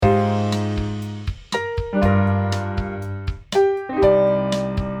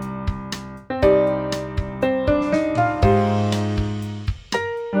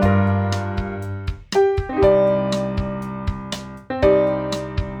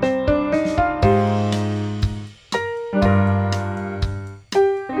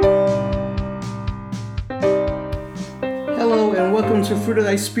Fruit of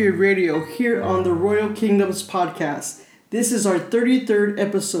Thy Spirit Radio here on the Royal Kingdoms podcast. This is our 33rd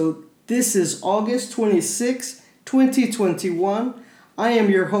episode. This is August 26, 2021. I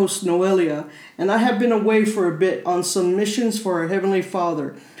am your host, Noelia, and I have been away for a bit on some missions for our Heavenly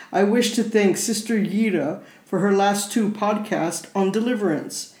Father. I wish to thank Sister Yida for her last 2 podcasts on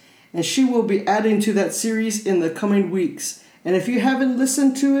deliverance, and she will be adding to that series in the coming weeks. And if you haven't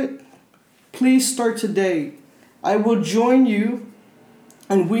listened to it, please start today. I will join you,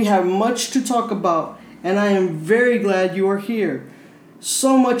 and we have much to talk about, and I am very glad you are here.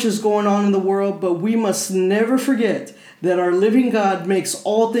 So much is going on in the world, but we must never forget that our living God makes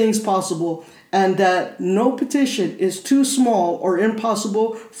all things possible, and that no petition is too small or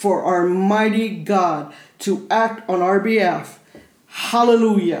impossible for our mighty God to act on our behalf.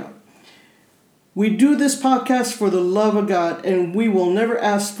 Hallelujah. We do this podcast for the love of God, and we will never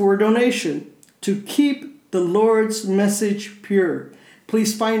ask for a donation to keep the Lord's message pure.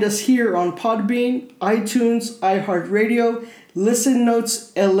 Please find us here on Podbean, iTunes, iHeartRadio, Listen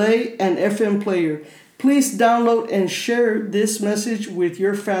Notes, LA, and FM Player. Please download and share this message with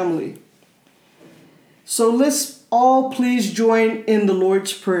your family. So let's all please join in the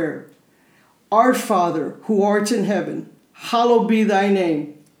Lord's Prayer. Our Father, who art in heaven, hallowed be thy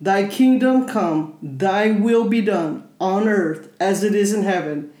name. Thy kingdom come, thy will be done, on earth as it is in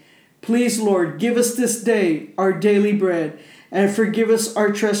heaven. Please, Lord, give us this day our daily bread, and forgive us our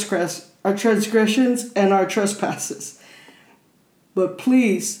transgressions and our trespasses. But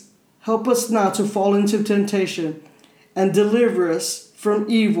please help us not to fall into temptation, and deliver us from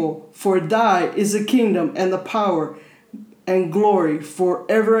evil. For thy is the kingdom and the power and glory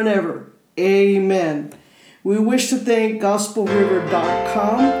forever and ever. Amen. We wish to thank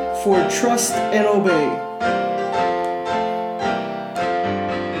GospelRiver.com for Trust and Obey.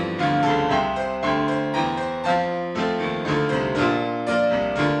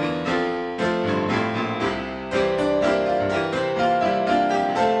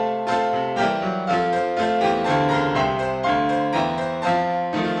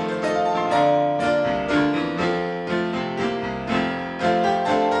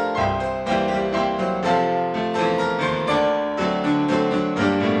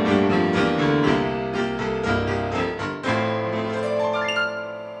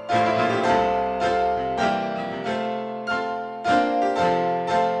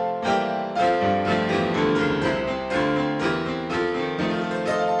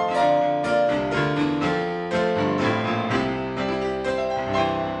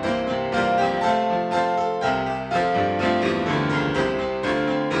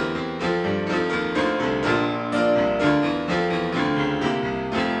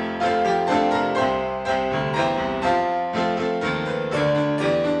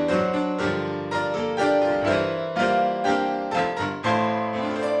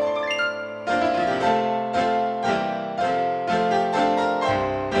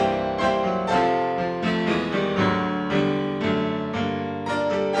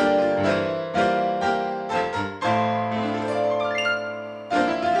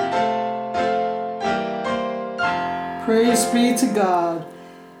 Praise be to God.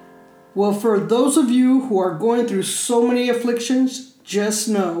 Well, for those of you who are going through so many afflictions, just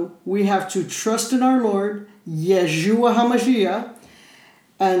know we have to trust in our Lord, Yeshua HaMashiach,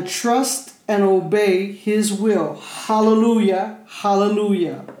 and trust and obey His will. Hallelujah,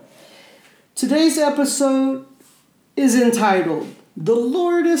 hallelujah. Today's episode is entitled, The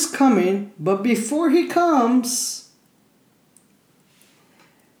Lord is Coming, but Before He Comes.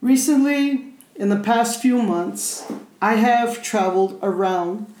 Recently, in the past few months, I have traveled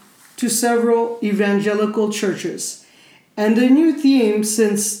around to several evangelical churches, and the new theme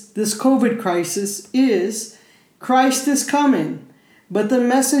since this COVID crisis is Christ is coming, but the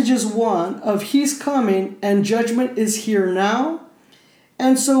message is one of He's coming and judgment is here now,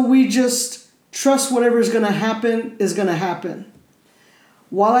 and so we just trust whatever is going to happen is going to happen.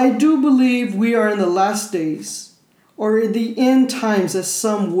 While I do believe we are in the last days, or the end times as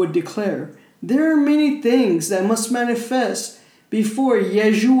some would declare, there are many things that must manifest before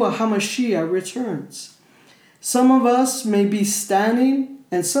Yeshua HaMashiach returns. Some of us may be standing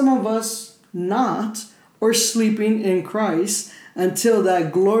and some of us not, or sleeping in Christ until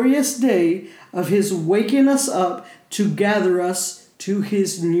that glorious day of His waking us up to gather us to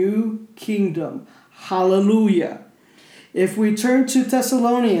His new kingdom. Hallelujah. If we turn to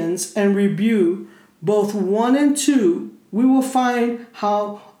Thessalonians and review both 1 and 2, we will find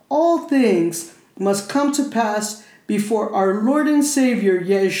how all things must come to pass before our Lord and Savior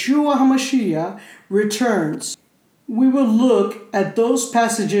Yeshua HaMashiach returns. We will look at those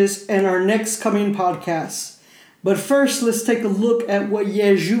passages in our next coming podcast. But first, let's take a look at what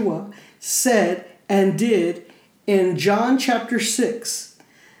Yeshua said and did in John chapter 6.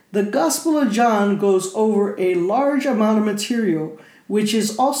 The Gospel of John goes over a large amount of material, which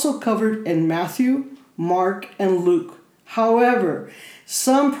is also covered in Matthew, Mark, and Luke. However,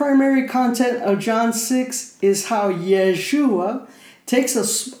 some primary content of John 6 is how Yeshua takes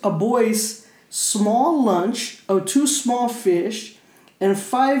a boy's small lunch of 2 small fish and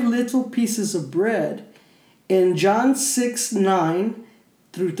 5 little pieces of bread in John 6:9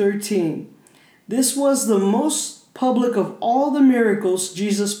 through 13. This was the most public of all the miracles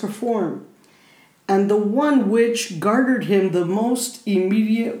Jesus performed, and the one which garnered him the most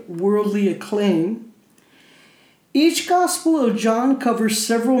immediate worldly acclaim. Each Gospel of John covers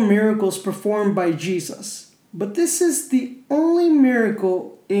several miracles performed by Jesus, but this is the only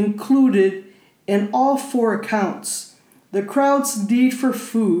miracle included in all 4 accounts. The crowd's need for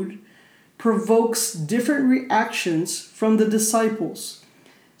food provokes different reactions from the disciples.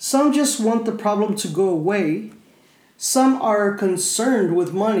 Some just want the problem to go away, some are concerned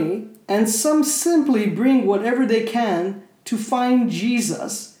with money, and some simply bring whatever they can to find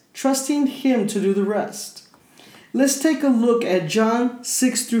Jesus, trusting Him to do the rest. Let's take a look at John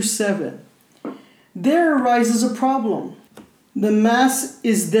 6 through 7. There arises a problem. The mass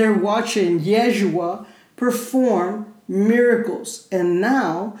is there watching Yeshua perform miracles, and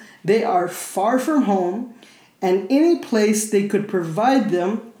now they are far from home and any place they could provide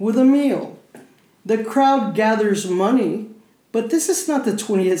them with a meal. The crowd gathers money, but this is not the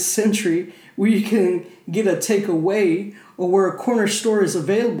 20th century where you can get a takeaway or where a corner store is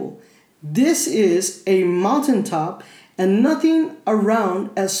available. This is a mountaintop and nothing around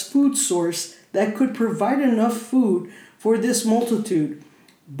as food source that could provide enough food for this multitude,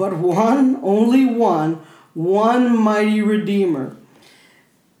 but only one mighty Redeemer.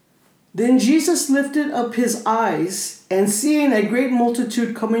 Then Jesus lifted up his eyes, and seeing a great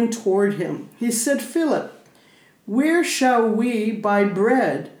multitude coming toward him, he said, "Philip, where shall we buy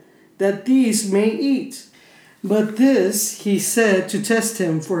bread that these may eat?" But this he said to test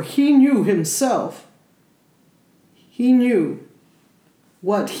him, for he knew himself. He knew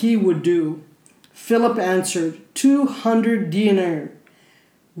what he would do. Philip answered, 200 denarii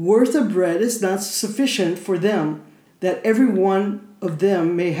worth of bread is not sufficient for them, that every one of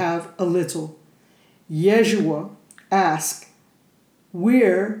them may have a little. Yeshua asked,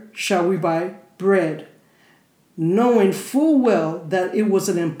 "Where shall we buy bread?" Knowing full well that it was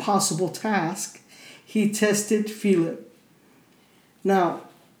an impossible task, he tested Philip. Now,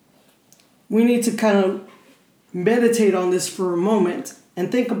 we need to kind of meditate on this for a moment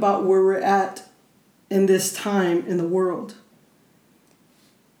and think about where we're at in this time in the world.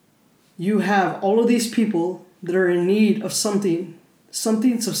 You have all of these people that are in need of something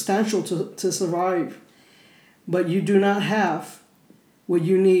substantial to survive, but you do not have what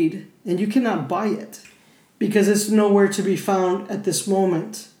you need, and you cannot buy it because it's nowhere to be found at this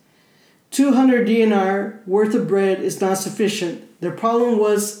moment. 200 denarii worth of bread is not sufficient. The problem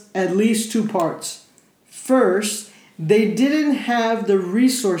was at least 2 parts. First, they didn't have the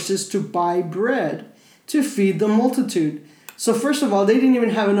resources to buy bread to feed the multitude. So first of all, they didn't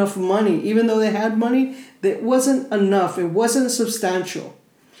even have enough money. Even though they had money, it wasn't enough. It wasn't substantial.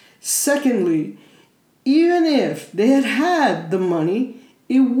 Secondly, even if they had the money,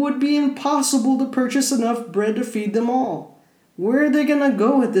 it would be impossible to purchase enough bread to feed them all. Where are they going to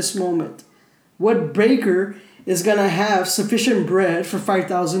go at this moment? What baker is going to have sufficient bread for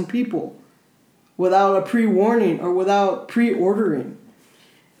 5,000 people without a pre-warning or without pre-ordering?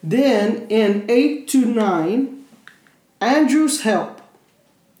 Then in 8 to 9, Andrew's help.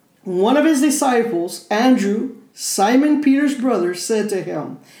 One of his disciples, Andrew, Simon Peter's brother, said to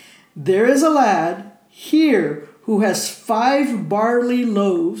him, "There is a lad here who has 5 barley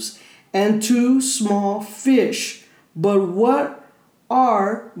loaves and 2 small fish, but what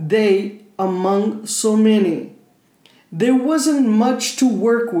are they among so many?" There wasn't much to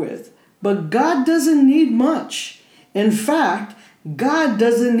work with, but God doesn't need much. In fact, God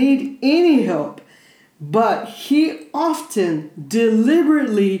doesn't need any help, but He often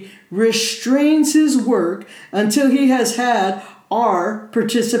deliberately restrains His work until He has had our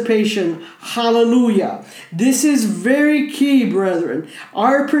participation. Hallelujah. This is very key, brethren.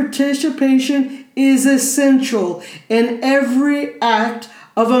 Our participation is essential in every act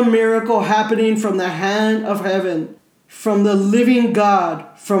of a miracle happening from the hand of heaven, from the living God,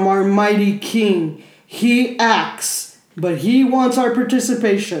 from our mighty King. He acts, but He wants our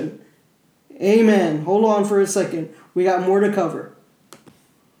participation. Amen. Hold on for a second. We got more to cover.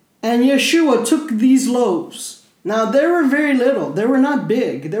 And Yeshua took these loaves. Now, they were very little. They were not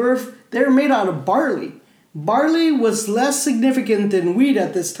big. They were made out of barley. Barley was less significant than wheat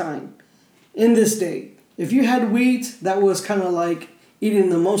at this time, in this day. If you had wheat, that was kind of like eating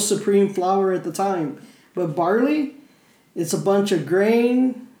the most supreme flour at the time. But barley, it's a bunch of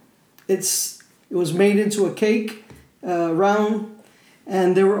grain. It was made into a cake, round,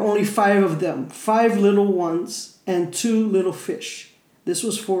 and there were only 5 of them, 5 little ones and 2 little fish. This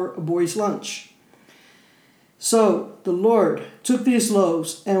was for a boy's lunch. So the Lord took these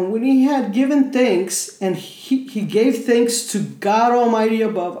loaves, and when he had given thanks, and he gave thanks to God Almighty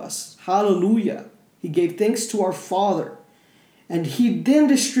above us. Hallelujah. He gave thanks to our Father. And he then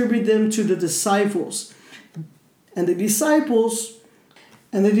distributed them to the disciples. And the disciples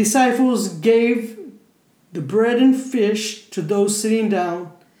gave the bread and fish to those sitting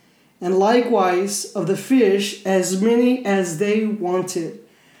down, and likewise of the fish as many as they wanted.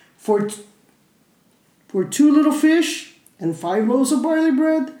 For 2 little fish and 5 loaves of barley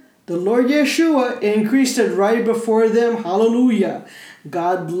bread, the Lord Yeshua increased it right before them. Hallelujah.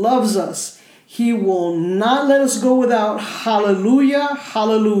 God loves us. He will not let us go without. Hallelujah.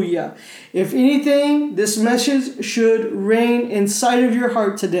 Hallelujah. If anything, this message should reign inside of your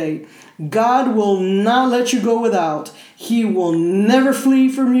heart today. God will not let you go without. He will never flee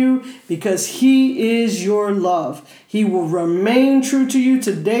from you because he is your love. He will remain true to you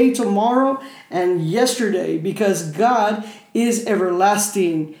today, tomorrow, and yesterday because God is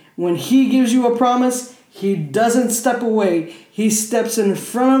everlasting. When he gives you a promise, he doesn't step away. He steps in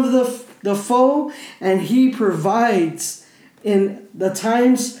front of the foe, and he provides in the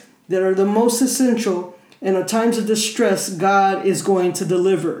times that are the most essential. In the times of distress, God is going to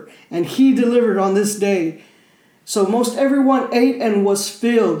deliver. And he delivered on this day. So most everyone ate and was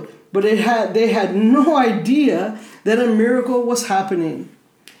filled, but they had no idea that a miracle was happening.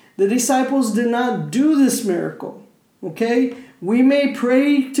 The disciples did not do this miracle. Okay? We may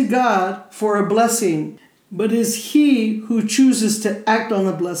pray to God for a blessing, but it's he who chooses to act on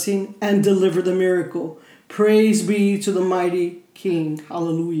the blessing and deliver the miracle. Praise be to the mighty King.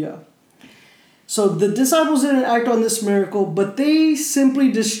 Hallelujah. So the disciples didn't act on this miracle, but they simply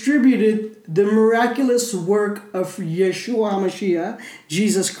distributed the miraculous work of Yeshua HaMashiach,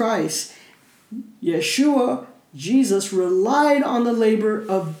 Jesus Christ. Yeshua, Jesus, relied on the labor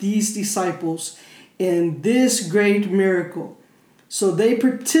of these disciples in this great miracle. So they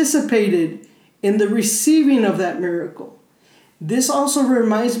participated in the receiving of that miracle. This also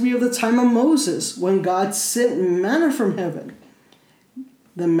reminds me of the time of Moses when God sent manna from heaven.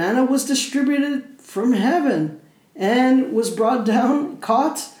 The manna was distributed from heaven and was brought down,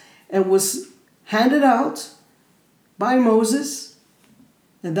 caught, and was handed out by Moses.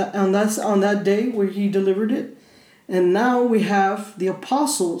 And that's on that day where he delivered it. And now we have the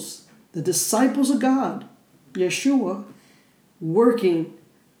apostles, the disciples of God, Yeshua, working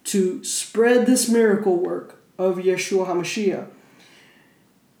to spread this miracle work of Yeshua HaMashiach.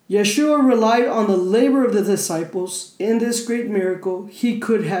 Yeshua relied on the labor of the disciples in this great miracle. He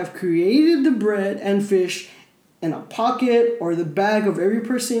could have created the bread and fish in a pocket or the bag of every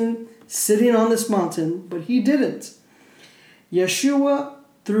person sitting on this mountain, but he didn't. Yeshua,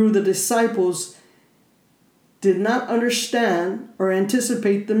 through the disciples, did not understand or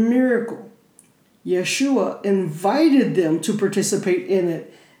anticipate the miracle. Yeshua invited them to participate in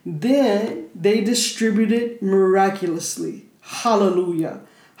it. Then they distributed miraculously. Hallelujah.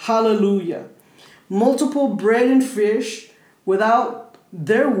 Hallelujah. Multiple bread and fish. Without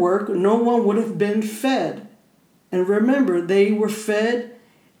their work, no one would have been fed. And remember, they were fed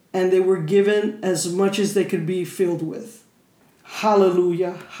and they were given as much as they could be filled with.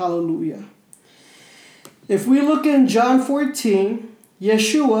 Hallelujah. Hallelujah. If we look in John 14,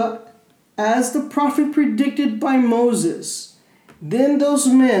 Yeshua, as the prophet predicted by Moses, then those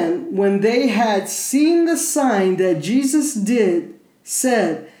men, when they had seen the sign that Jesus did,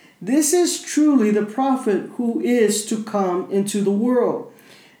 said, "This is truly the prophet who is to come into the world."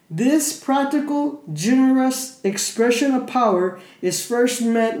 This practical, generous expression of power is first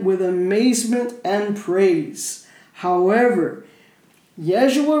met with amazement and praise. However,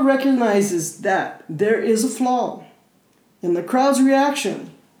 Yeshua recognizes that there is a flaw in the crowd's reaction.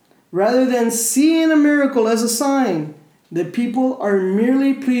 Rather than seeing a miracle as a sign, the people are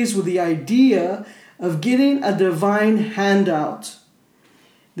merely pleased with the idea of getting a divine handout.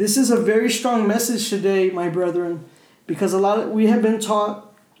 This is a very strong message today, my brethren, because we have been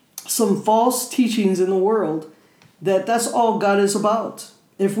taught some false teachings in the world that that's all God is about.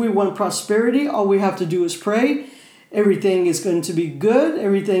 If we want prosperity, all we have to do is pray. Everything is going to be good.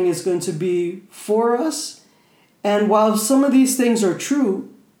 Everything is going to be for us. And while some of these things are true,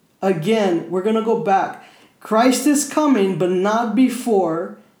 again, we're going to go back. Christ is coming, but not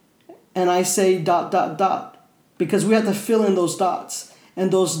before. and I say ... because we have to fill in those dots. And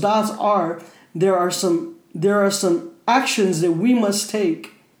those dots are, there are some actions that we must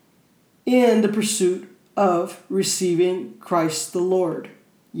take in the pursuit of receiving Christ the Lord,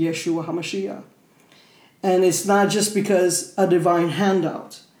 Yeshua HaMashiach. And it's not just because a divine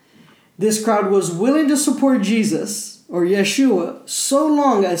handout. This crowd was willing to support Jesus, or Yeshua, so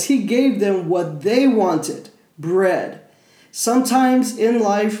long as he gave them what they wanted, bread. Sometimes in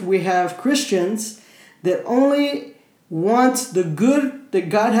life we have Christians that only want the good that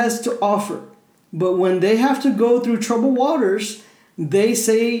God has to offer. But when they have to go through troubled waters, they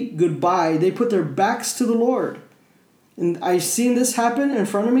say goodbye. They put their backs to the Lord. And I've seen this happen in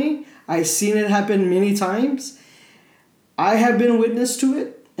front of me. I've seen it happen many times. I have been witness to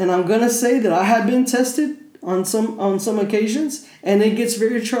it. And I'm going to say that I have been tested on some occasions. And it gets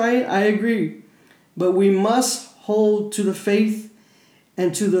very trying. I agree. But we must hold to the faith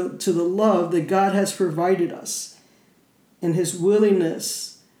and to the love that God has provided us and his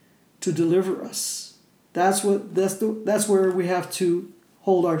willingness to deliver us. That's where we have to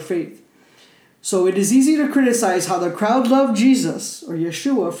hold our faith. So it is easy to criticize how the crowd loved Jesus or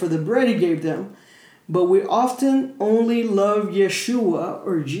Yeshua for the bread he gave them, but we often only love Yeshua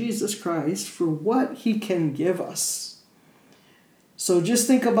or Jesus Christ for what he can give us. So just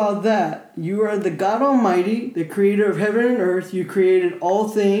think about that. You are the God Almighty, the creator of heaven and earth. You created all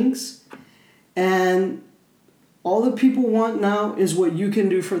things, and all the people want now is what you can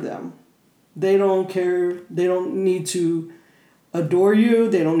do for them. They don't care. They don't need to adore you.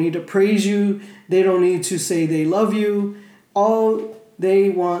 They don't need to praise you. They don't need to say they love you. All they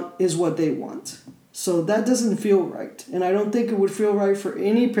want is what they want. So that doesn't feel right. And I don't think it would feel right for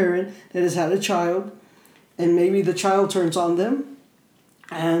any parent that has had a child and maybe the child turns on them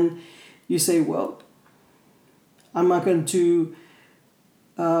and you say, well, I'm not going to...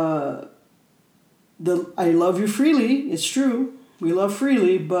 I love you freely. It's true. We love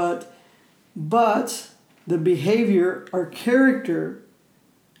freely, but the behavior, our character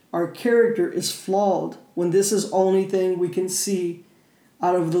is flawed when this is the only thing we can see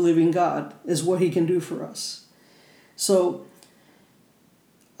out of the living God is what he can do for us. So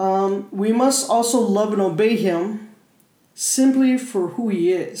we must also love and obey him simply for who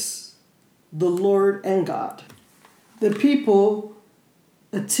he is, the Lord and God. The people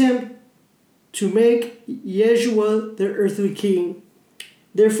attempt to make Yeshua their earthly king.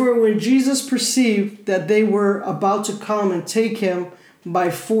 Therefore, when Jesus perceived that they were about to come and take him by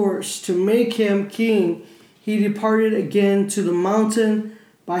force to make him king, he departed again to the mountain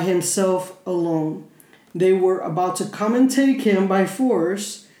by himself alone. They were about to come and take him by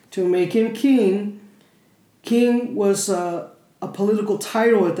force to make him king. King was a political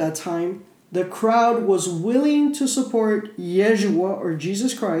title at that time. The crowd was willing to support Yeshua or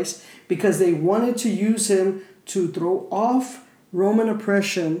Jesus Christ because they wanted to use him to throw off Roman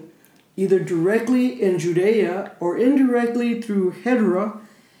oppression, either directly in Judea or indirectly through Hedra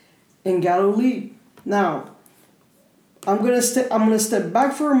in Galilee. Now, I'm gonna step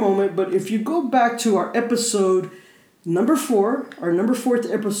back for a moment, but if you go back to our episode number 4, our number 4th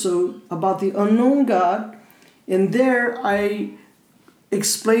episode about the unknown God, in there I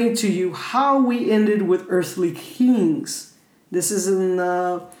explained to you how we ended with earthly kings. This is in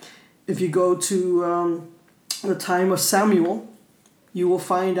if you go to the time of Samuel, you will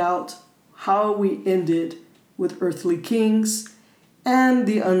find out how we ended with earthly kings and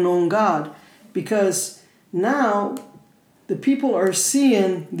the unknown God. Because now the people are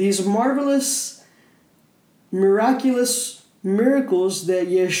seeing these marvelous, miraculous miracles that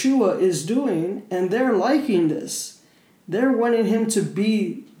Yeshua is doing, and they're liking this. They're wanting him to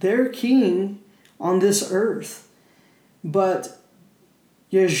be their king on this earth. But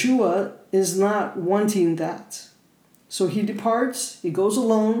Yeshua is not wanting that. So he departs, he goes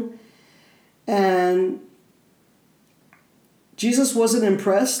alone, and Jesus wasn't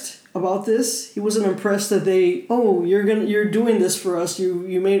impressed about this. He wasn't impressed that you're doing this for us.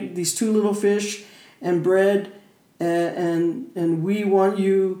 You made these 2 little fish and bread, and we want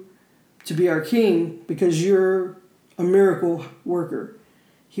you to be our king because you're a miracle worker.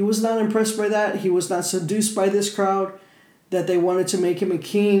 He was not impressed by that. He was not seduced by this crowd that they wanted to make him a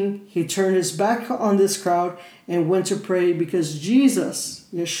king. He turned his back on this crowd and went to pray because Jesus,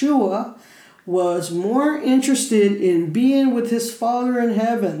 Yeshua, was more interested in being with his Father in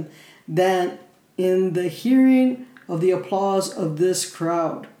heaven than in the hearing of the applause of this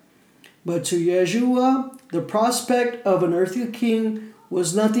crowd. But to Yeshua, the prospect of an earthly king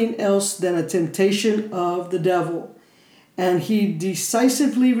was nothing else than a temptation of the devil, and he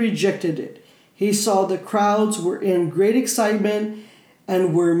decisively rejected it. He saw the crowds were in great excitement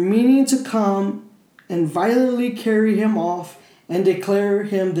and were meaning to come and violently carry him off and declare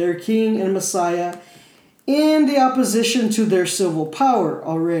him their king and Messiah in the opposition to their civil power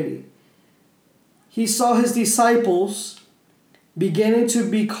already. He saw his disciples beginning to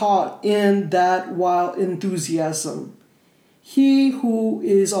be caught in that wild enthusiasm. He who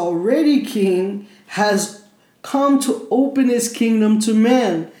is already king has come to open his kingdom to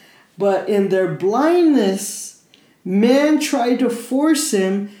men, but in their blindness, men try to force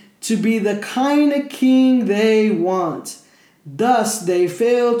him to be the kind of king they want. Thus, they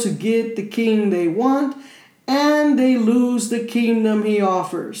fail to get the king they want, and they lose the kingdom he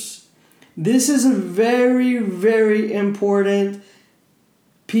offers. This is a very, very important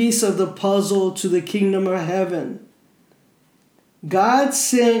piece of the puzzle to the kingdom of heaven. God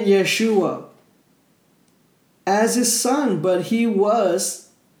sent Yeshua as his son, but he was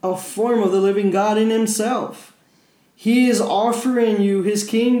a form of the living God in himself. He is offering you his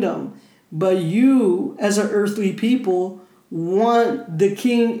kingdom, but you, as an earthly people, want the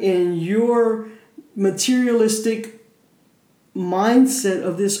king in your materialistic mindset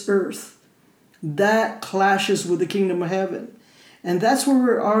of this earth. That clashes with the kingdom of heaven. And that's where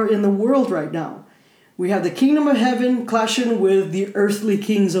we are in the world right now. We have the kingdom of heaven clashing with the earthly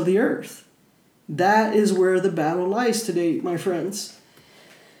kings of the earth. That is where the battle lies today, my friends.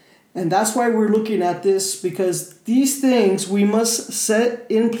 And that's why we're looking at this, because these things we must set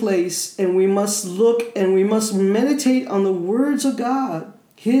in place, and we must look and we must meditate on the words of God,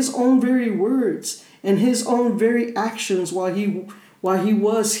 his own very words and his own very actions while he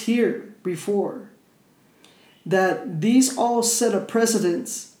was here before. That these all set a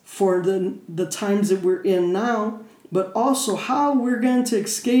precedence for the times that we're in now, but also how we're going to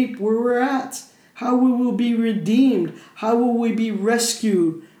escape where we're at, how we will be redeemed, how will we be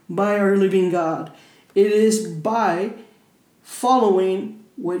rescued by our living God. It is by following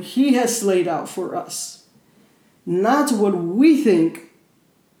what he has laid out for us, not what we think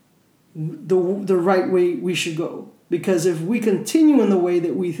the right way we should go. Because if we continue in the way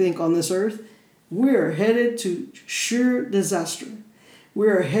that we think on this earth, we're headed to sure disaster.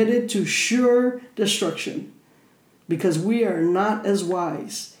 We're headed to sure destruction, because we are not as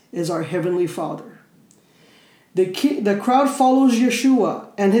wise as our Heavenly Father. The crowd follows Yeshua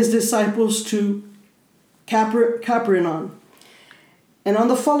and his disciples to Capernaum. And on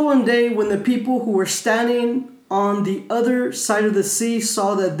the following day, when the people who were standing on the other side of the sea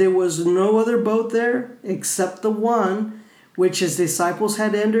saw that there was no other boat there except the one which his disciples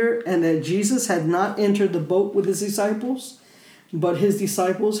had entered, and that Jesus had not entered the boat with his disciples, but his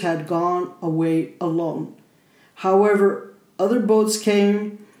disciples had gone away alone. However, other boats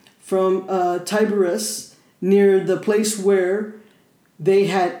came from Tiberias, near the place where they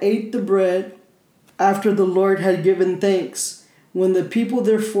had ate the bread after the Lord had given thanks. When the people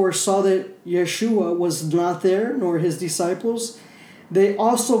therefore saw that Yeshua was not there, nor his disciples, they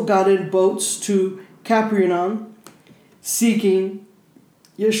also got in boats to Capernaum, seeking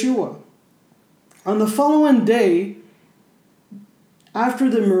Yeshua. On the following day, after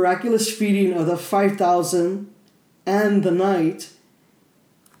the miraculous feeding of the 5,000 and the night,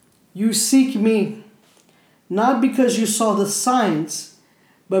 you seek me, not because you saw the signs,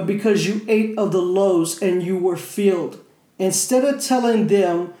 but because you ate of the loaves and you were filled. Instead of telling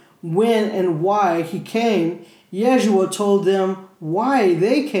them when and why he came, Yeshua told them why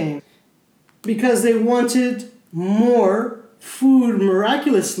they came. Because they wanted more food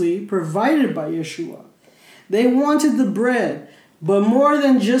miraculously provided by Yeshua. They wanted the bread, but more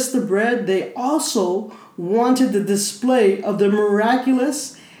than just the bread, they also wanted the display of the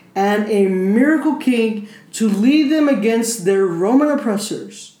miraculous and a miracle king to lead them against their Roman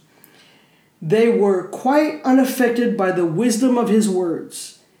oppressors. They were quite unaffected by the wisdom of his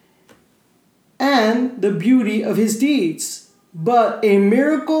words and the beauty of his deeds. But a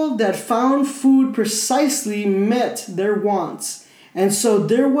miracle that found food precisely met their wants. And so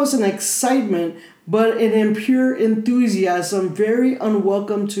there was an excitement, but an impure enthusiasm very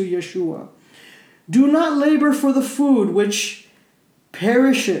unwelcome to Yeshua. Do not labor for the food which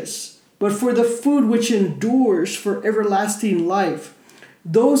perishes, but for the food which endures for everlasting life.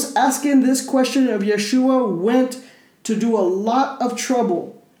 Those asking this question of Yeshua went to do a lot of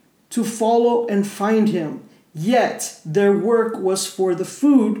trouble to follow and find him. Yet their work was for the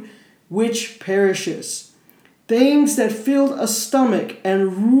food which perishes, things that filled a stomach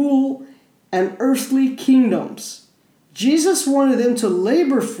and rule and earthly kingdoms. Jesus wanted them to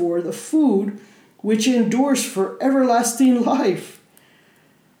labor for the food which endures for everlasting life.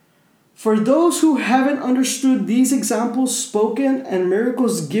 For those who haven't understood these examples spoken and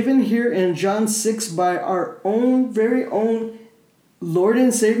miracles given here in John 6 by our own very own Lord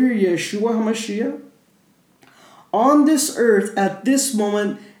and Savior Yeshua HaMashiach? On this earth, at this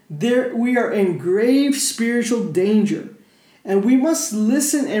moment, we are in grave spiritual danger. And we must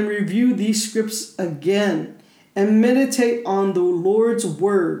listen and review these scripts again and meditate on the Lord's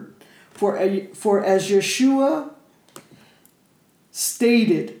word. For as Yeshua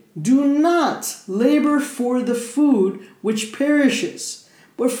stated, do not labor for the food which perishes,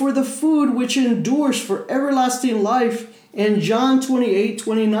 but for the food which endures for everlasting life in John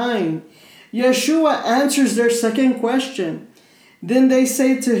 28:29. Yeshua answers their second question. Then they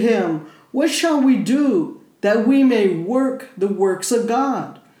say to him, what shall we do that we may work the works of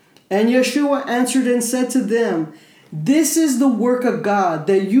God? And Yeshua answered and said to them, this is the work of God,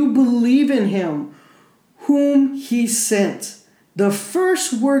 that you believe in him whom he sent. The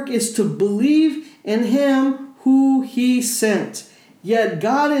first work is to believe in him who he sent. Yet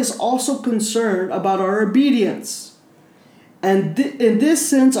God is also concerned about our obedience. And in this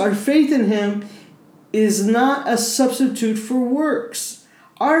sense, our faith in him is not a substitute for works.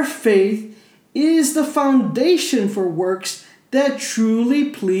 Our faith is the foundation for works that truly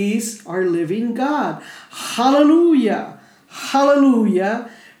please our living God. Hallelujah! Hallelujah!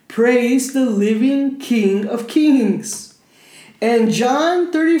 Praise the living King of Kings. And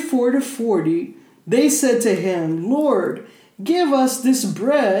John 34-40, they said to him, Lord, give us this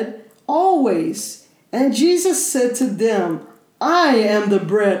bread always. And Jesus said to them, I am the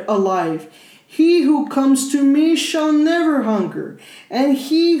bread alive. He who comes to me shall never hunger, and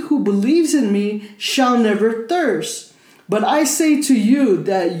he who believes in me shall never thirst. But I say to you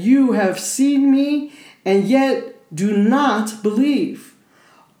that you have seen me, and yet do not believe.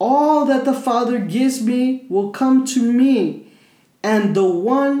 All that the Father gives me will come to me, and the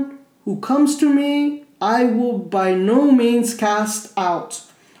one who comes to me I will by no means cast out.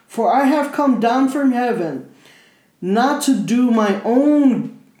 For I have come down from heaven, not to do my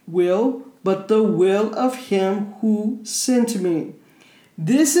own will, but the will of him who sent me.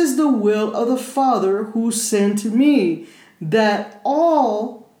 This is the will of the Father who sent me, that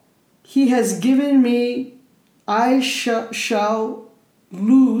all he has given me I shall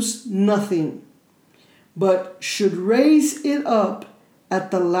lose nothing, but should raise it up at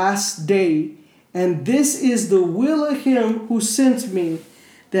the last day. And this is the will of him who sent me,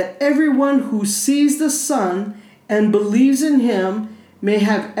 that everyone who sees the Son and believes in him may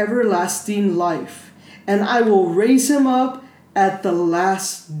have everlasting life, and I will raise him up at the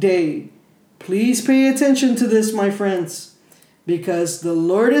last day. Please pay attention to this, my friends, because the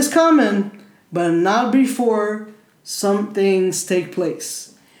Lord is coming, but not before some things take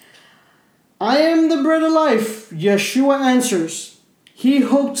place. I am the bread of life, Yeshua answers. He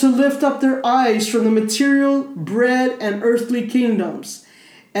hoped to lift up their eyes from the material bread and earthly kingdoms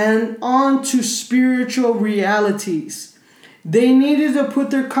and on to spiritual realities. They needed to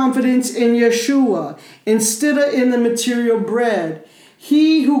put their confidence in Yeshua instead of in the material bread.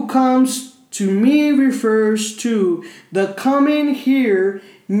 He who comes to me refers to the coming here.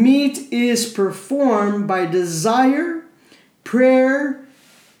 Meat is performed by desire, prayer,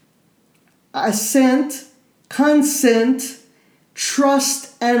 assent, consent,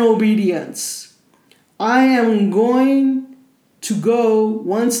 trust, and obedience. I am going to go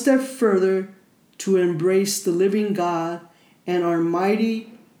one step further to embrace the living God and our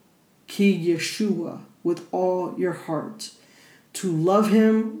mighty King Yeshua with all your heart, to love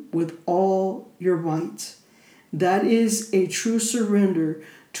him with all your might. That is a true surrender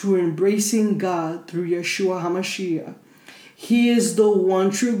to embracing God through Yeshua HaMashiach. He is the one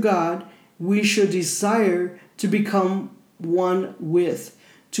true God we should desire to become one with,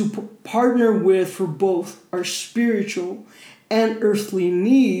 to partner with for both our spiritual and earthly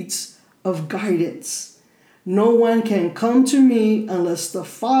needs of guidance. No one can come to me unless the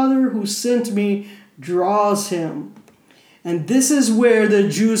Father who sent me draws him. And this is where the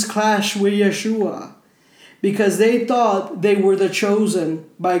Jews clashed with Yeshua, because they thought they were the chosen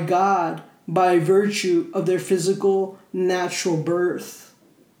by God by virtue of their physical, natural birth.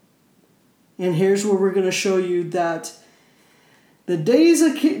 And here's where we're going to show you that the days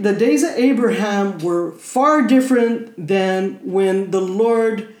of Abraham were far different than when the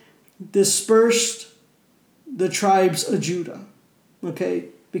Lord dispersed the tribes of Judah. Okay?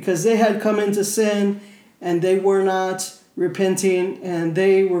 Because they had come into sin and they were not repenting and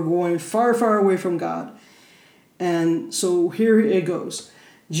they were going far, far away from God. And so here it goes.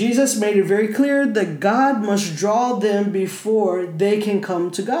 Jesus made it very clear that God must draw them before they can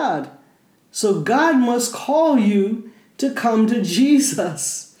come to God. So God must call you to come to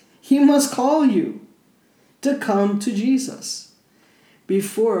Jesus. He must call you to come to Jesus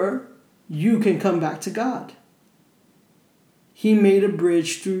before you can come back to God. He made a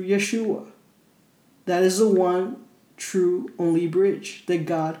bridge through Yeshua. That is the one true only bridge that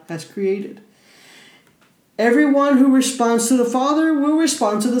God has created. Everyone who responds to the Father will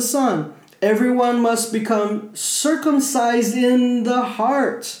respond to the Son. Everyone must become circumcised in the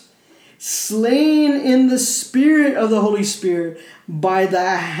heart, slain in the spirit of the Holy Spirit by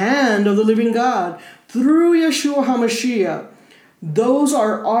the hand of the living God through Yeshua HaMashiach. Those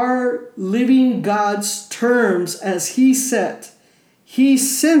are our living God's terms as He set. He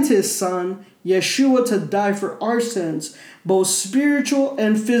sent His Son, Yeshua, to die for our sins, both spiritual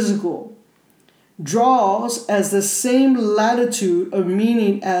and physical. Draws as the same latitude of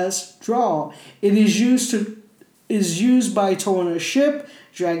meaning as draw. It is used by towing a ship,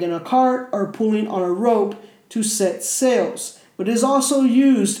 dragging a cart, or pulling on a rope to set sails. But it is also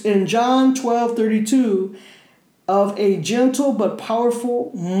used in John 12:32 of a gentle but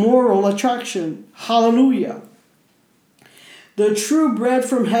powerful moral attraction. Hallelujah. The true bread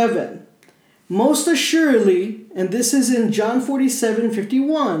from heaven. Most assuredly, and this is in John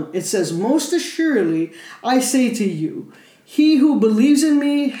 47:51, it says, most assuredly, I say to you, he who believes in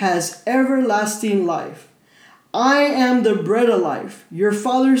me has everlasting life. I am the bread of life. Your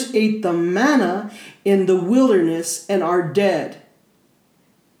fathers ate the manna in the wilderness and are dead.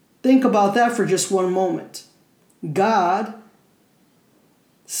 Think about that for just one moment. God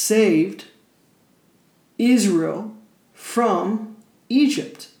saved Israel from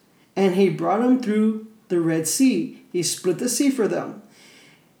Egypt, and He brought them through the Red Sea. He split the sea for them,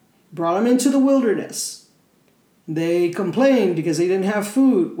 brought them into the wilderness. They complained because they didn't have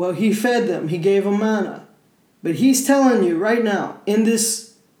food. Well, He fed them. He gave them manna. But He's telling you right now, in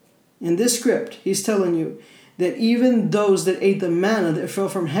this script, He's telling you that even those that ate the manna that fell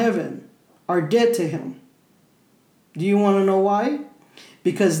from heaven are dead to Him. Do you want to know why?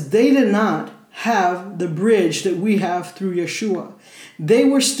 Because they did not have the bridge that we have through Yeshua. They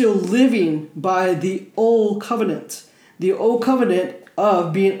were still living by the old covenant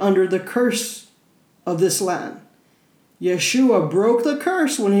of being under the curse of this land. Yeshua broke the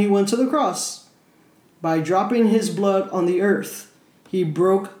curse when He went to the cross. By dropping His blood on the earth, He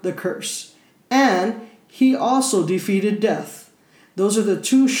broke the curse. And He also defeated death. Those are the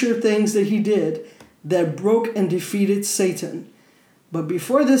two sure things that He did that broke and defeated Satan. But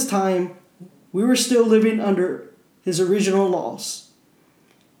before this time, we were still living under His original laws.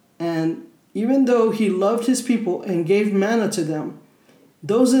 And even though He loved His people and gave manna to them,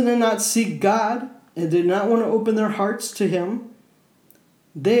 those that did not seek God and did not want to open their hearts to Him,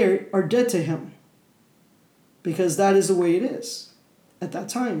 they are dead to Him. Because that is the way it is at that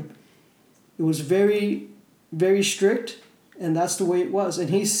time. It was very, very strict, and that's the way it was. And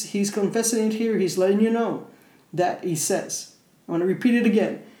he's confessing it here. He's letting you know that He says. I want to repeat it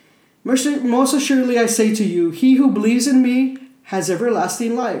again. Most assuredly I say to you, he who believes in me has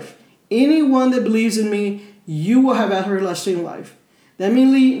everlasting life. Anyone that believes in me, you will have everlasting life. That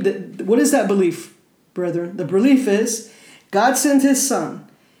means, what is that belief, brethren? The belief is God sent His Son.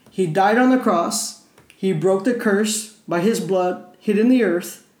 He died on the cross. He broke the curse by His blood hid in the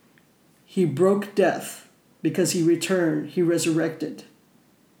earth. He broke death because He returned. He resurrected.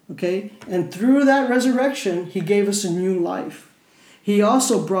 Okay? And through that resurrection, He gave us a new life. He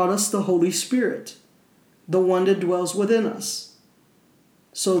also brought us the Holy Spirit, the one that dwells within us.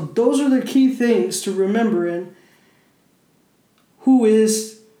 So those are the key things to remember in who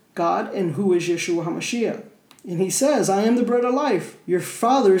is God and who is Yeshua HaMashiach. And He says, I am the bread of life. Your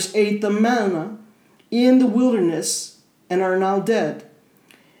fathers ate the manna in the wilderness and are now dead.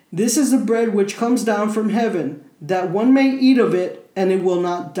 This is the bread which comes down from heaven, that one may eat of it and it will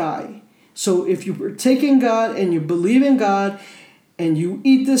not die. So if you partake in God and you believe in God and you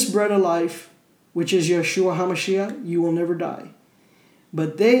eat this bread of life, which is Yeshua HaMashiach, you will never die.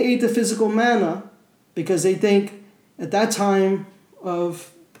 But they ate the physical manna because they think at that time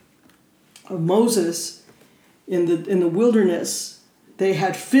of Moses in the wilderness, they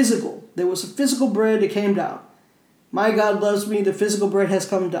had physical. There was a physical bread that came down. My God loves me, the physical bread has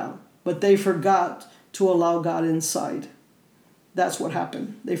come down. But they forgot to allow God inside. That's what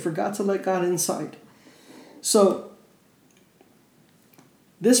happened. They forgot to let God inside. So,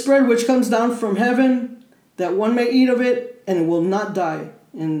 this bread which comes down from heaven, that one may eat of it, and it will not die.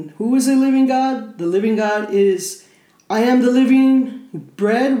 And who is the living God? The living God is, I am the living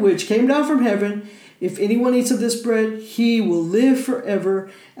bread which came down from heaven. If anyone eats of this bread, he will live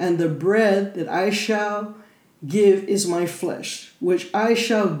forever. And the bread that I shall give is my flesh, which I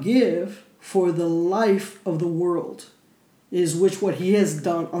shall give for the life of the world, is what He has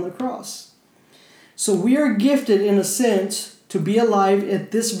done on the cross. So we are gifted, in a sense, to be alive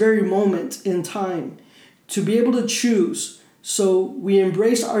at this very moment in time, to be able to choose So we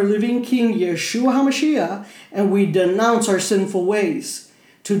embrace our living King, Yeshua HaMashiach, and we denounce our sinful ways,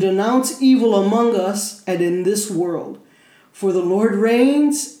 to denounce evil among us and in this world. For the Lord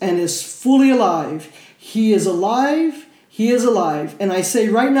reigns and is fully alive. He is alive. He is alive. And I say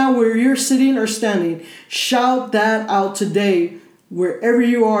right now, where you're sitting or standing, shout that out today, wherever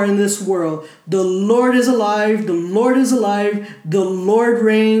you are in this world. The Lord is alive. The Lord is alive. The Lord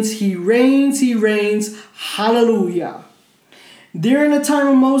reigns. He reigns. He reigns. Hallelujah. During the time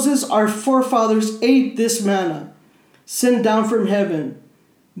of Moses, our forefathers ate this manna, sent down from heaven,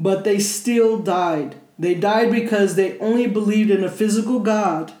 but they still died. They died because they only believed in a physical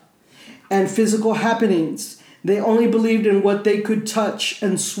God and physical happenings. They only believed in what they could touch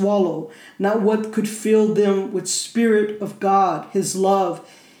and swallow, not what could fill them with Spirit of God, His love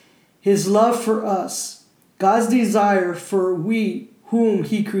for us, God's desire for we whom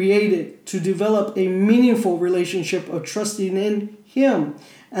He created to develop a meaningful relationship of trusting in Him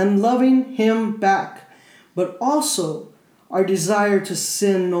and loving Him back, but also our desire to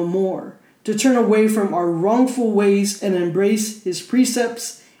sin no more, to turn away from our wrongful ways and embrace His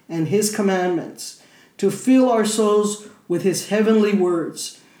precepts and His commandments, to fill our souls with His heavenly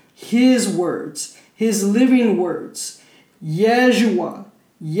words, His living words. Yeshua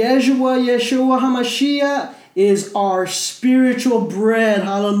HaMashiach is our spiritual bread.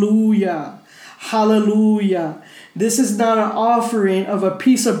 Hallelujah. Hallelujah. This is not an offering of a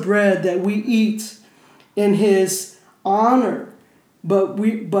piece of bread that we eat in His honor, but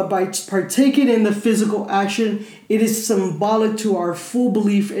by partaking in the physical action, it is symbolic to our full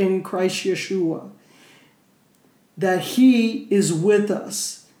belief in Christ Yeshua, that He is with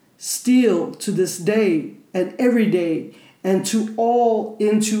us still to this day and every day and to all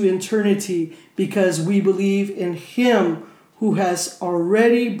into eternity, because we believe in Him who has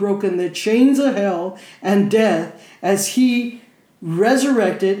already broken the chains of hell and death, as He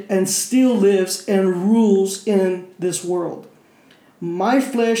resurrected and still lives and rules in this world. My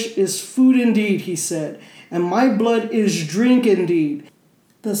flesh is food indeed, He said, and my blood is drink indeed.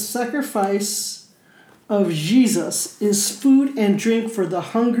 The sacrifice of Jesus is food and drink for the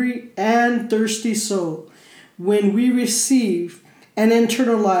hungry and thirsty soul. When we receive and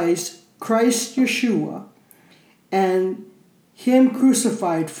internalize Christ Yeshua and Him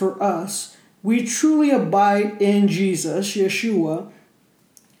crucified for us, we truly abide in Jesus, Yeshua,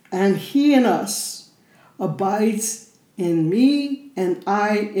 and He in us abides in me and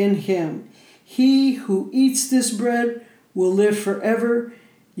I in Him. He who eats this bread will live forever.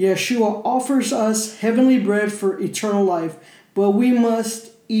 Yeshua offers us heavenly bread for eternal life, but we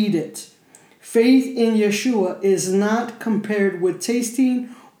must eat it. Faith in Yeshua is not compared with tasting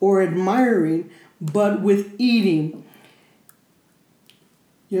or admiring, but with eating.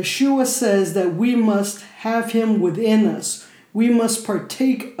 Yeshua says that we must have Him within us. We must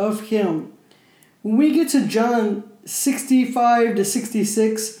partake of Him. When we get to John 65 to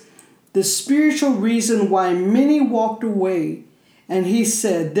 66, the spiritual reason why many walked away, and He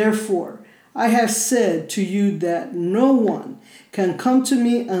said, therefore, I have said to you that no one can come to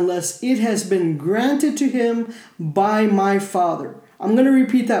me unless it has been granted to him by my Father. I'm going to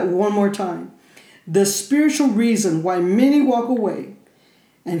repeat that one more time. The spiritual reason why many walk away,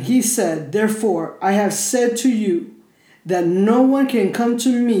 and He said, therefore, I have said to you that no one can come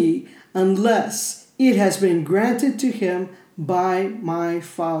to me unless it has been granted to him by my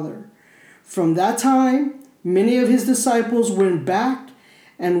Father. From that time, many of His disciples went back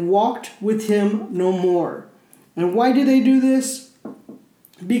and walked with Him no more. And why did they do this?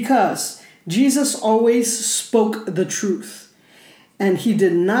 Because Jesus always spoke the truth, and He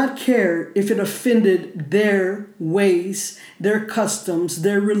did not care if it offended their ways, their customs,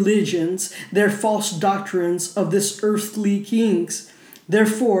 their religions, their false doctrines of this earthly kings.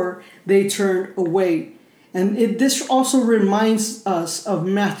 Therefore, they turned away. And this also reminds us of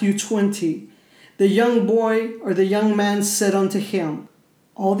Matthew 20. The young boy or the young man said unto Him,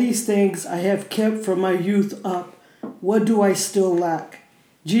 all these things I have kept from my youth up. What do I still lack?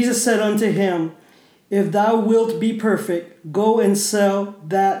 Jesus said unto him, if thou wilt be perfect, go and sell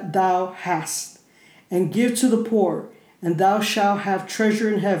that thou hast, and give to the poor, and thou shalt have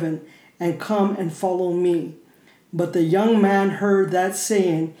treasure in heaven, and come and follow me. But the young man heard that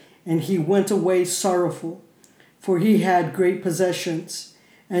saying, and he went away sorrowful, for he had great possessions.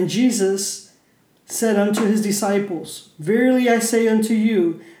 And Jesus said unto His disciples, verily I say unto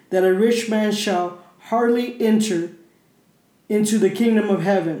you, that a rich man shall hardly enter into the kingdom of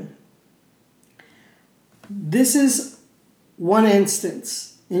heaven. This is one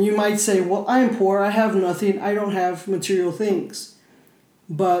instance. And you might say, well, I'm poor, I have nothing, I don't have material things.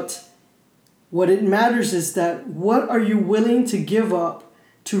 But What it matters is that what are you willing to give up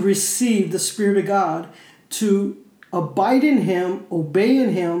to receive the Spirit of God, to abide in Him, obey in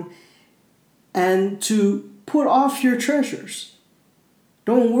Him, and to put off your treasures.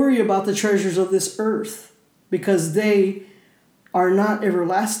 Don't worry about the treasures of this earth, because they are not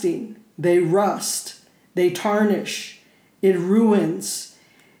everlasting. They rust, they tarnish, it ruins,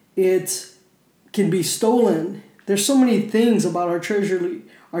 it can be stolen. There's so many things about our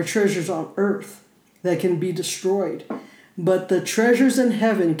treasures on earth that can be destroyed. But the treasures in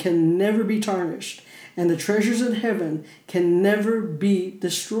heaven can never be tarnished. And the treasures in heaven can never be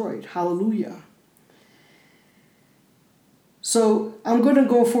destroyed. Hallelujah. So I'm going to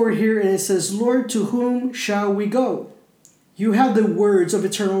go forward here, and it says, Lord, to whom shall we go? You have the words of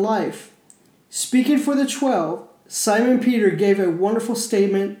eternal life. Speaking for the 12, Simon Peter gave a wonderful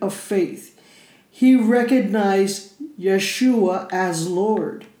statement of faith. He recognized Yeshua as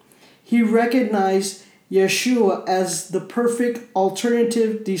Lord. He recognized Yeshua as the perfect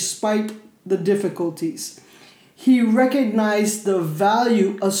alternative despite the difficulties. He recognized the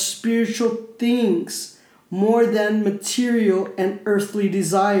value of spiritual things more than material and earthly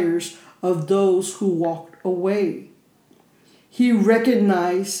desires of those who walked away. He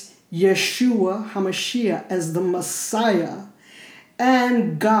recognized Yeshua HaMashiach as the Messiah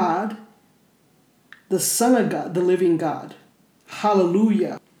and God, the Son of God, the living God.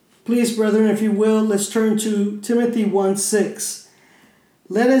 Hallelujah. Please, brethren, if you will, let's turn to Timothy 1:6.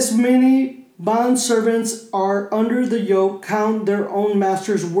 Let as many bondservants are under the yoke count their own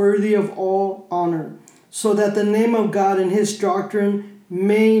masters worthy of all honor, so that the name of God and His doctrine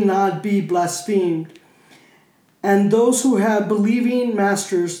may not be blasphemed. And those who have believing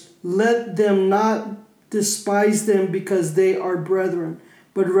masters, let them not despise them because they are brethren,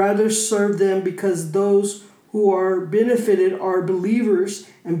 but rather serve them because those who are benefited are believers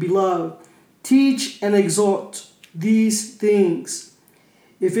and beloved. Teach and exhort these things.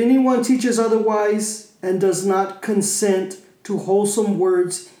 If anyone teaches otherwise and does not consent to wholesome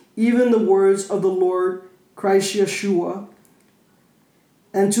words, even the words of the Lord Christ Yeshua,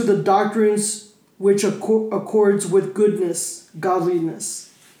 and to the doctrines which accords with goodness,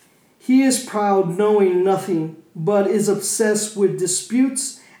 godliness. He is proud, knowing nothing, but is obsessed with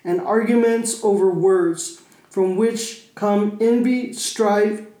disputes and arguments over words, from which come envy,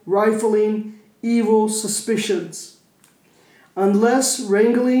 strife, rifling, evil suspicions. Unless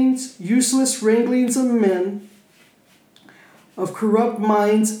wranglings, useless wranglings of men, of corrupt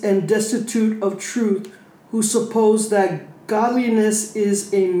minds and destitute of truth, who suppose that godliness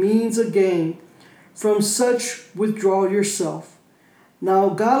is a means of gain. From such withdraw yourself. Now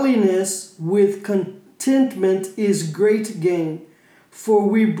godliness with contentment is great gain. For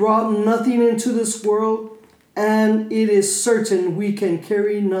we brought nothing into this world, and it is certain we can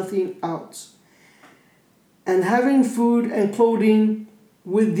carry nothing out. And having food and clothing,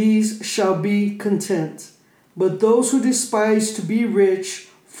 with these shall be content. But those who despise to be rich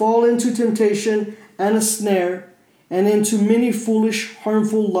fall into temptation and a snare, and into many foolish,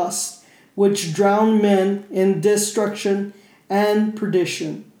 harmful lusts, which drown men in destruction and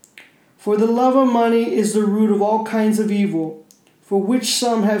perdition. For the love of money is the root of all kinds of evil, for which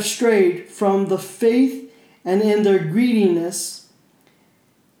some have strayed from the faith, and in their greediness,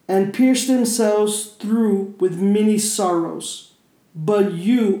 and pierced themselves through with many sorrows. But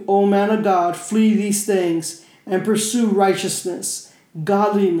you, O man of God, flee these things, and pursue righteousness,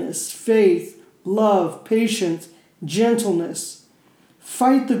 godliness, faith, love, patience, gentleness.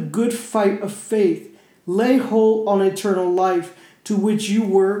 Fight the good fight of faith. Lay hold on eternal life, to which you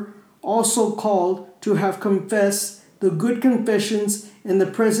were also called to have confessed the good confessions in the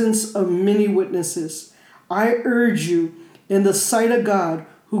presence of many witnesses. I urge you, in the sight of God,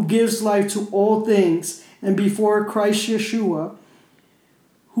 who gives life to all things, and before Christ Yeshua,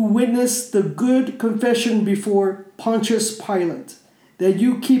 who witnessed the good confession before Pontius Pilate, that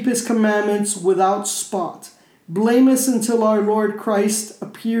you keep His commandments without spot, blameless until our Lord Christ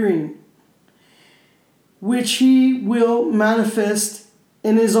appearing, which He will manifest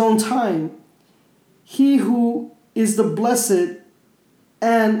in His own time. He who is the blessed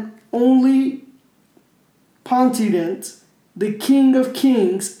and only Pontificate, the King of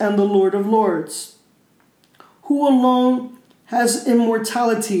kings and the Lord of lords, who alone has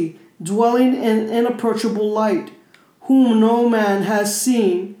immortality, dwelling in inapproachable light, whom no man has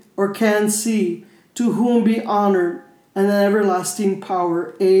seen or can see, to whom be honor and everlasting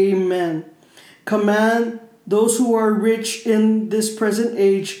power. Amen. Command those who are rich in this present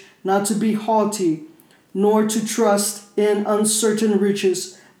age not to be haughty, nor to trust in uncertain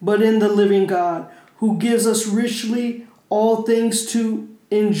riches, but in the living God, who gives us richly all things to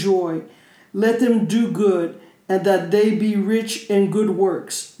enjoy. Let them do good, and that they be rich in good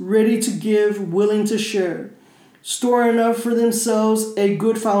works, ready to give, willing to share. Store enough for themselves a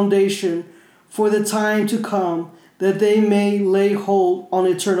good foundation for the time to come, that they may lay hold on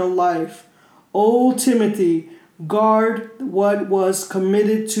eternal life. O Timothy, guard what was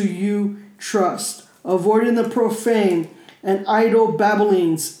committed to you, trust, avoiding the profane and idle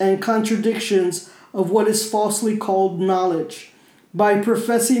babblings and contradictions of what is falsely called knowledge. By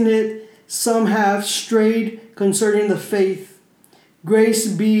professing it, some have strayed concerning the faith. Grace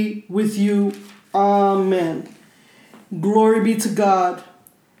be with you. Amen. Glory be to God.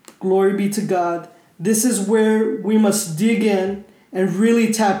 Glory be to God. This is where we must dig in and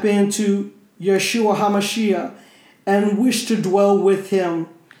really tap into Yeshua HaMashiach and wish to dwell with Him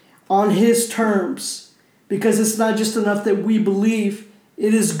on His terms. Because it's not just enough that we believe.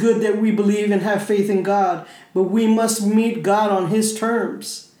 It is good that we believe and have faith in God. But we must meet God on His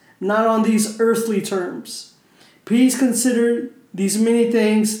terms, not on these earthly terms. Please consider these many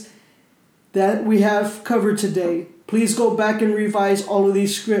things that we have covered today. Please go back and revise all of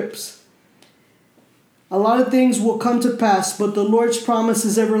these scripts. A lot of things will come to pass, but the Lord's promise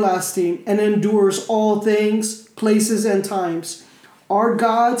is everlasting and endures all things, places, and times. Our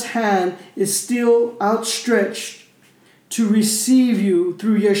God's hand is still outstretched to receive you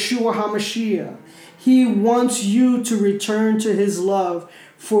through Yeshua HaMashiach. He wants you to return to His love,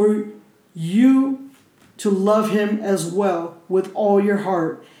 for you to love Him as well with all your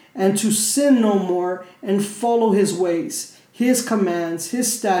heart, and to sin no more and follow His ways, His commands,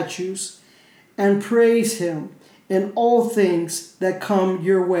 His statutes, and praise Him in all things that come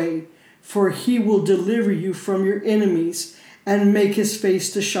your way. For He will deliver you from your enemies and make His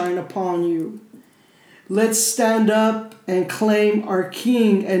face to shine upon you. Let's stand up and claim our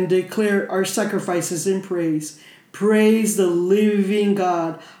King and declare our sacrifices in praise. Praise the living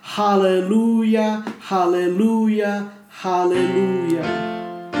God. Hallelujah, hallelujah, hallelujah.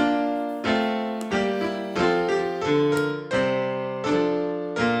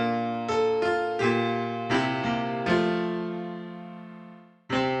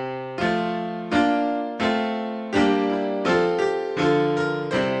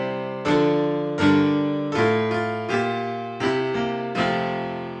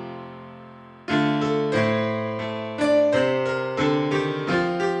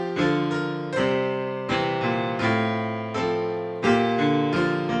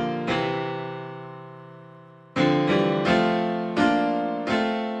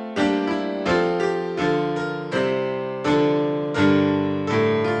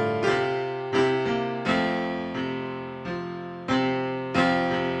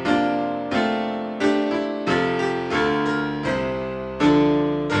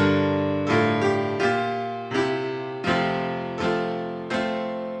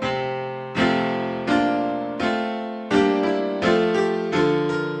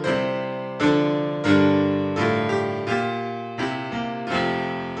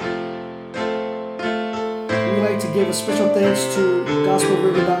 To give a special thanks to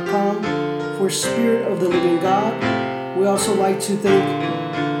GospelRiver.com for Spirit of the Living God. We also like to thank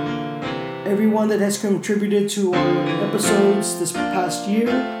everyone that has contributed to our episodes this past year.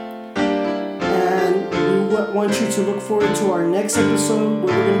 And we want you to look forward to our next episode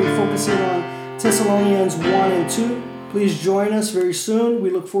where we're going to be focusing on Thessalonians 1 and 2. Please join us very soon. We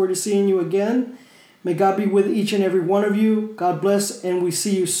look forward to seeing you again. May God be with each and every one of you. God bless, and we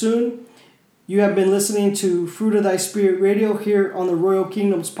see you soon. You have been listening to Fruit of Thy Spirit Radio here on the Royal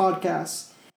Kingdoms podcast.